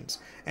machines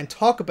and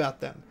talk about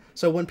them.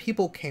 So when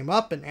people came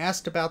up and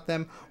asked about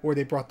them, or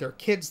they brought their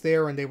kids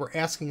there and they were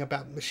asking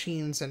about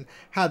machines and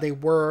how they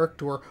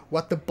worked, or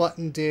what the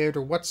button did,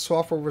 or what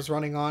software was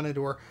running on it,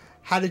 or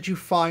how did you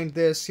find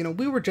this? You know,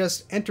 we were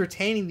just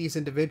entertaining these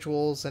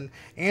individuals and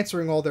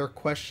answering all their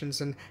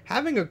questions and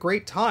having a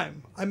great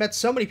time. I met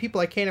so many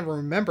people I can't even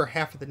remember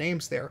half of the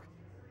names there.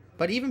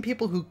 But even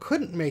people who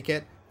couldn't make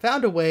it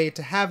found a way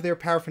to have their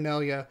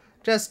paraphernalia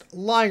just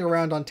lying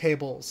around on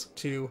tables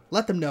to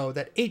let them know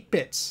that 8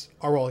 bits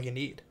are all you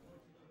need.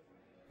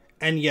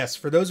 And yes,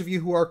 for those of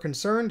you who are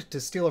concerned,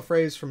 to steal a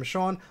phrase from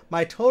Sean,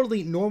 my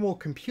totally normal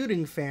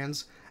computing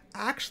fans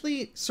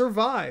actually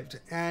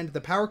survived, and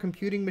the power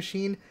computing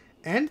machine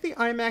and the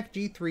iMac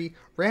G3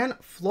 ran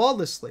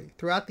flawlessly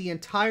throughout the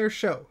entire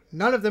show.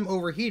 None of them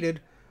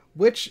overheated,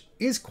 which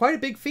is quite a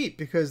big feat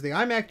because the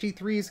iMac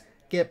G3s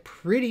get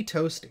pretty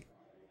toasty.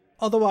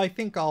 Although I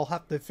think I'll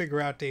have to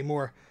figure out a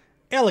more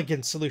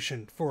elegant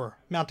solution for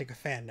mounting a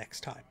fan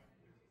next time.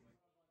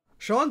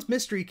 Sean's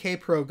Mystery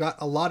Kaypro got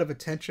a lot of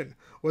attention,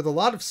 with a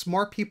lot of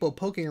smart people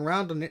poking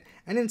around on it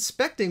and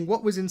inspecting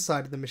what was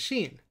inside of the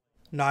machine.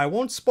 Now, I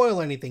won't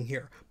spoil anything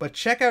here, but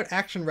check out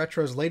Action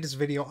Retro's latest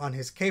video on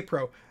his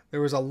Kaypro. There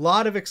was a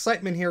lot of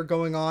excitement here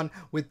going on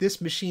with this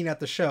machine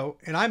at the show,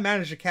 and I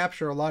managed to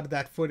capture a lot of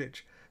that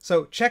footage.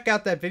 So check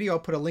out that video. I'll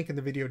put a link in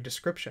the video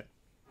description.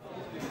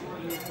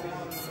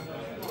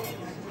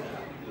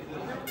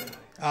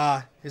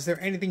 Is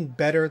there anything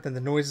better than the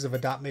noises of a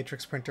dot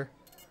matrix printer?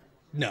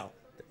 No.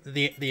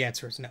 The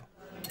answer is no.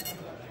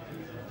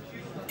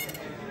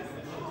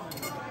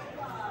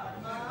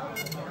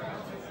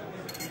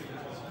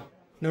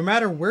 No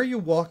matter where you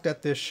walked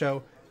at this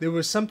show, there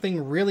was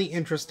something really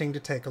interesting to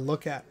take a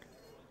look at.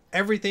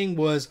 Everything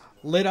was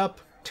lit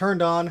up,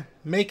 turned on,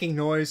 making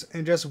noise,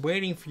 and just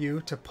waiting for you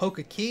to poke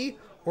a key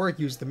or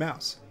use the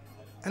mouse.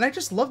 And I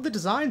just love the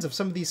designs of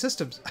some of these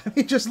systems. I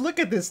mean, just look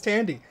at this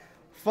Tandy.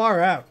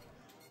 Far out.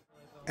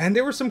 And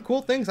there were some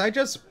cool things I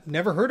just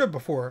never heard of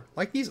before,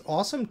 like these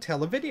awesome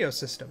televideo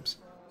systems.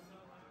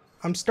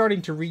 I'm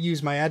starting to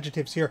reuse my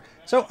adjectives here,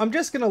 so I'm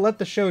just going to let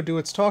the show do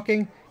its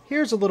talking.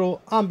 Here's a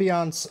little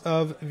ambiance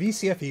of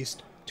VCF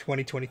East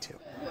 2022.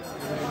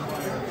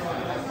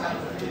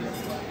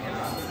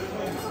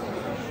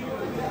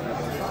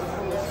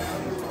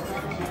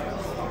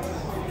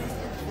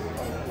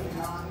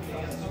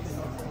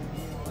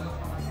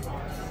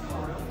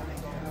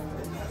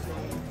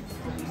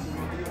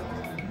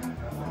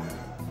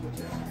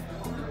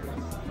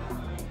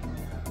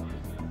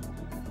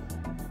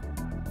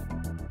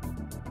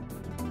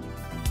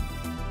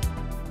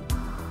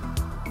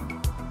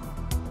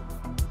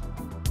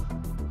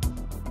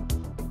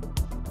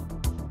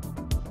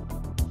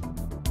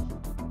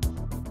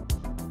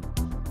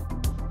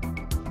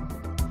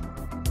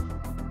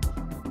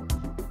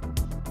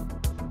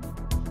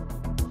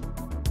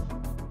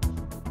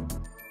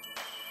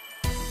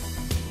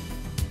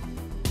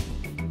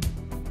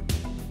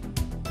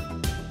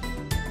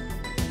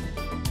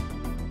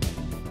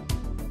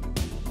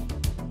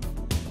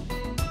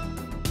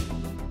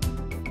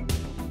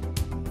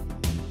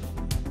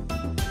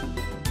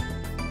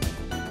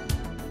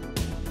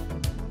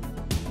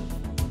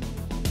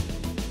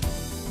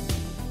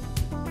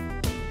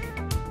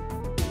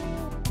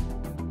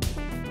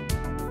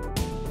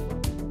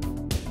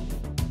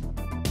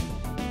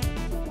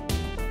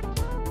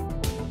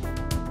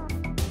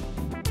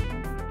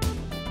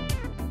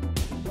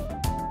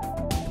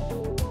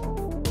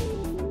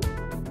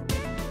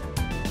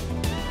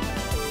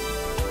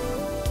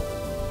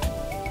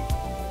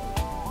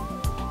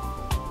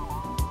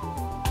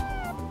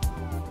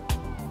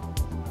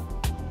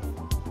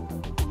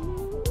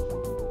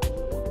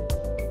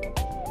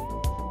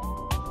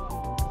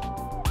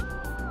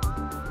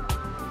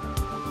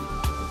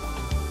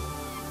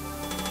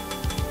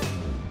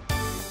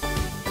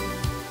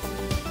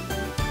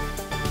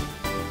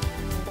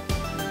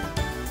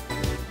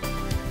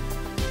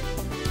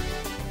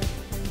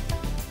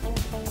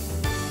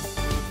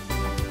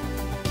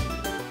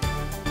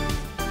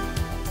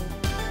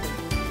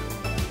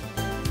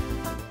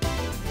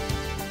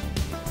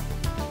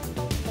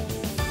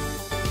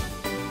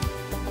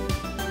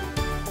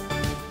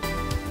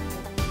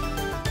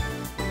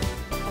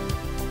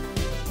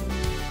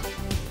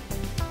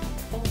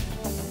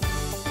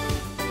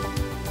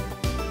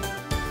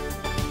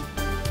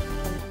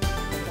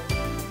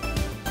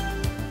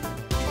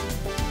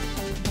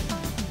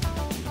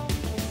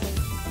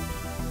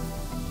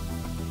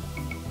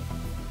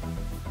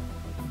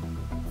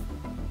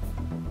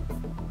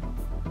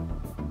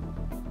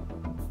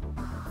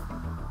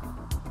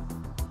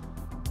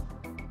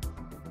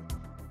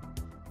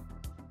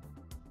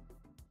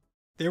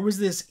 There was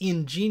this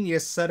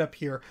ingenious setup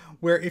here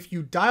where if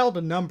you dialed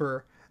a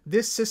number,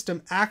 this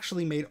system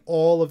actually made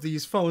all of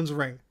these phones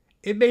ring.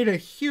 It made a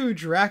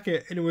huge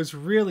racket and it was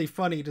really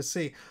funny to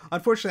see.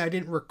 Unfortunately, I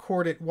didn't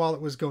record it while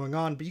it was going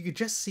on, but you could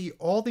just see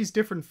all these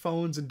different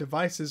phones and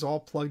devices all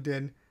plugged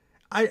in.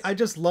 I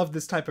just love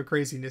this type of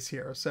craziness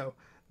here, so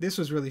this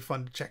was really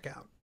fun to check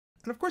out.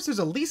 And of course, there's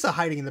a Lisa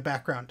hiding in the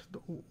background.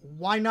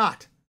 Why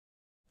not?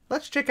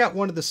 Let's check out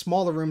one of the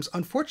smaller rooms.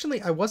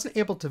 Unfortunately, I wasn't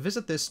able to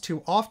visit this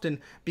too often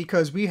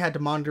because we had to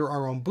monitor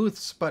our own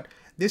booths, but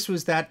this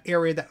was that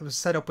area that was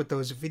set up with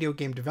those video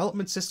game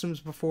development systems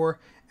before,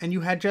 and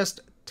you had just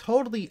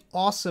totally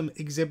awesome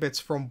exhibits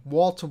from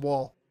wall to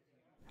wall.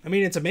 I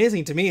mean, it's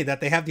amazing to me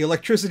that they have the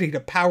electricity to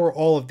power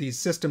all of these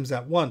systems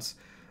at once.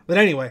 But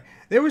anyway,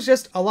 there was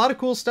just a lot of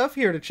cool stuff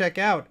here to check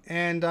out,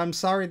 and I'm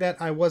sorry that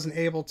I wasn't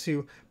able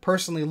to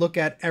personally look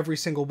at every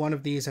single one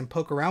of these and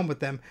poke around with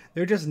them.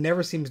 There just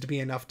never seems to be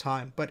enough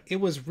time, but it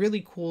was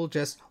really cool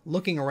just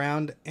looking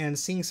around and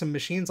seeing some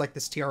machines like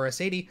this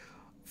TRS-80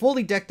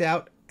 fully decked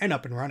out and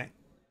up and running.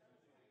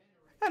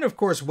 And of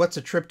course, what's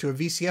a trip to a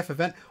VCF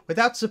event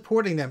without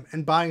supporting them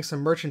and buying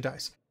some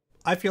merchandise?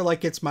 I feel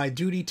like it's my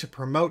duty to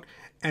promote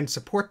and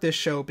support this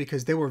show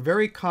because they were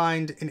very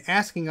kind in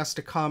asking us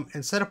to come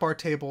and set up our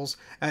tables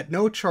at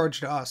no charge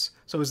to us.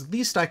 So it was the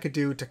least I could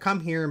do to come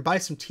here and buy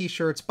some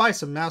t-shirts, buy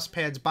some mouse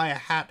pads, buy a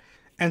hat,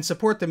 and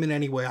support them in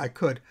any way I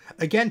could.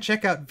 Again,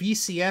 check out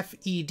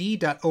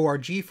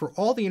vcfed.org for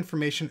all the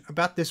information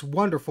about this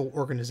wonderful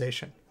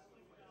organization.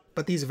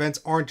 But these events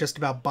aren't just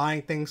about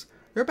buying things,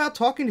 they're about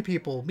talking to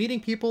people, meeting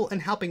people,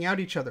 and helping out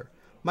each other.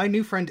 My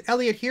new friend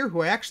Elliot here,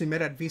 who I actually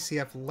met at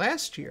VCF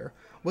last year,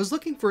 was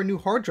looking for a new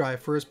hard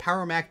drive for his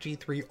Power Mac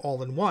G3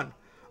 all-in-one.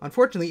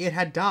 Unfortunately, it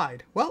had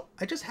died. Well,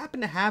 I just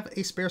happened to have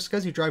a spare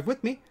SCSI drive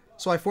with me,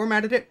 so I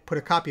formatted it, put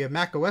a copy of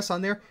macOS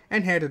on there,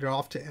 and handed it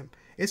off to him.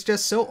 It's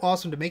just so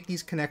awesome to make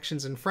these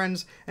connections and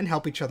friends and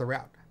help each other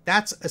out.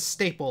 That's a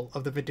staple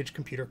of the vintage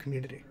computer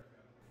community.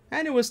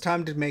 And it was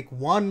time to make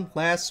one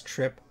last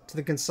trip to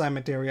the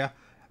consignment area,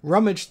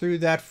 rummage through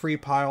that free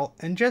pile,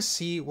 and just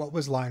see what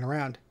was lying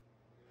around.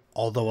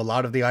 Although a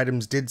lot of the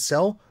items did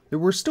sell, there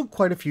were still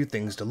quite a few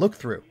things to look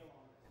through.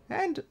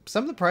 And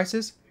some of the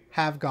prices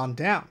have gone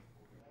down.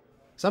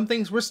 Some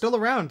things were still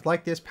around,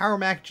 like this Power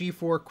Mac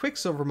G4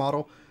 Quicksilver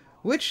model,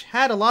 which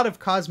had a lot of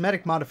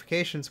cosmetic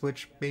modifications,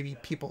 which maybe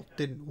people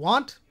didn't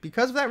want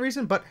because of that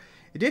reason, but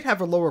it did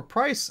have a lower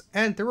price,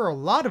 and there were a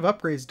lot of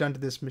upgrades done to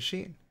this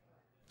machine.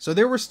 So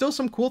there were still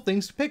some cool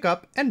things to pick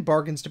up and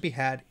bargains to be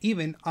had,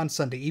 even on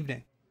Sunday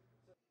evening.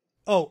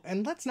 Oh,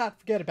 and let's not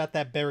forget about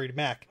that buried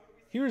Mac.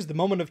 Here's the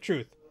moment of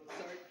truth.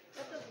 Sorry.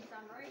 That doesn't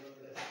sound right.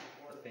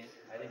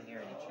 I didn't hear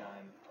any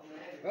chime.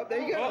 Oh,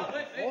 there you go.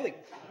 Holy.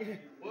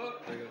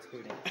 There goes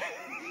Cootie.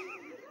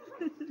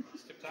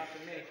 Skip talking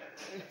to me.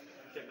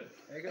 Skip it.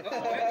 There you go.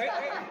 Oh, wait.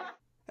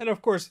 And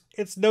of course,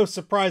 it's no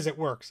surprise it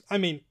works. I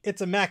mean, it's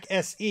a Mac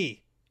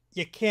SE.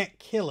 You can't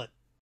kill it.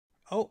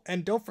 Oh,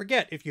 and don't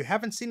forget, if you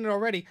haven't seen it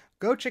already,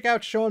 go check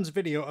out Sean's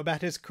video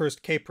about his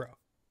cursed Kaypro.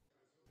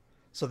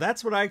 So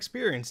that's what I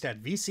experienced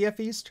at VCF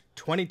East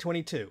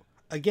 2022.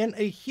 Again,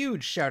 a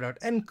huge shout out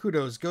and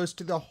kudos goes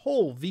to the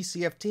whole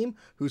VCF team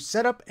who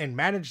set up and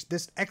managed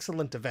this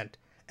excellent event.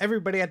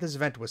 Everybody at this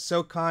event was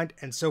so kind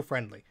and so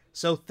friendly,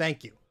 so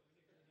thank you.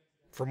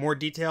 For more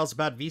details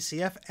about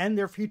VCF and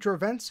their future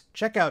events,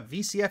 check out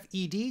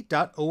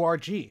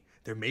vcfed.org.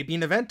 There may be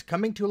an event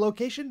coming to a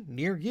location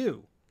near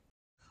you.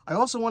 I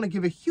also want to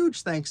give a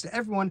huge thanks to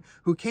everyone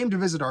who came to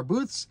visit our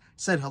booths,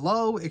 said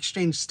hello,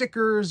 exchanged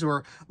stickers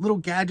or little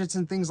gadgets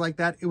and things like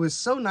that. It was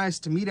so nice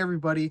to meet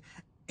everybody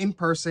in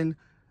person,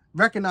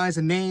 recognize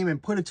a name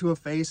and put it to a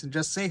face and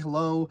just say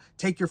hello,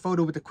 take your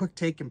photo with a quick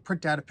take and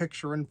print out a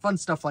picture and fun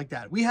stuff like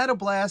that. We had a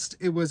blast.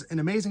 It was an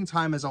amazing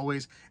time as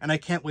always, and I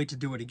can't wait to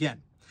do it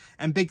again.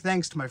 And big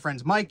thanks to my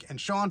friends Mike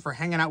and Sean for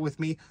hanging out with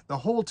me the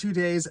whole 2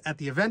 days at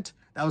the event.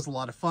 That was a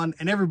lot of fun,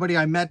 and everybody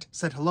I met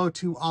said hello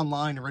to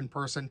online or in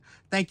person.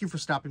 Thank you for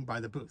stopping by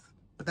the booth.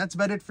 But that's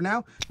about it for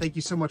now. Thank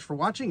you so much for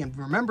watching, and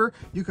remember,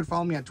 you can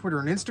follow me on Twitter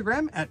and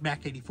Instagram at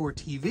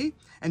Mac84TV,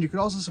 and you can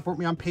also support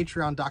me on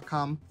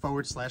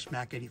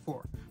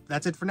patreon.com/Mac84.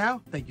 That's it for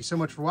now. Thank you so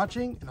much for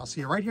watching, and I'll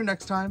see you right here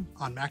next time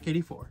on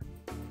Mac84.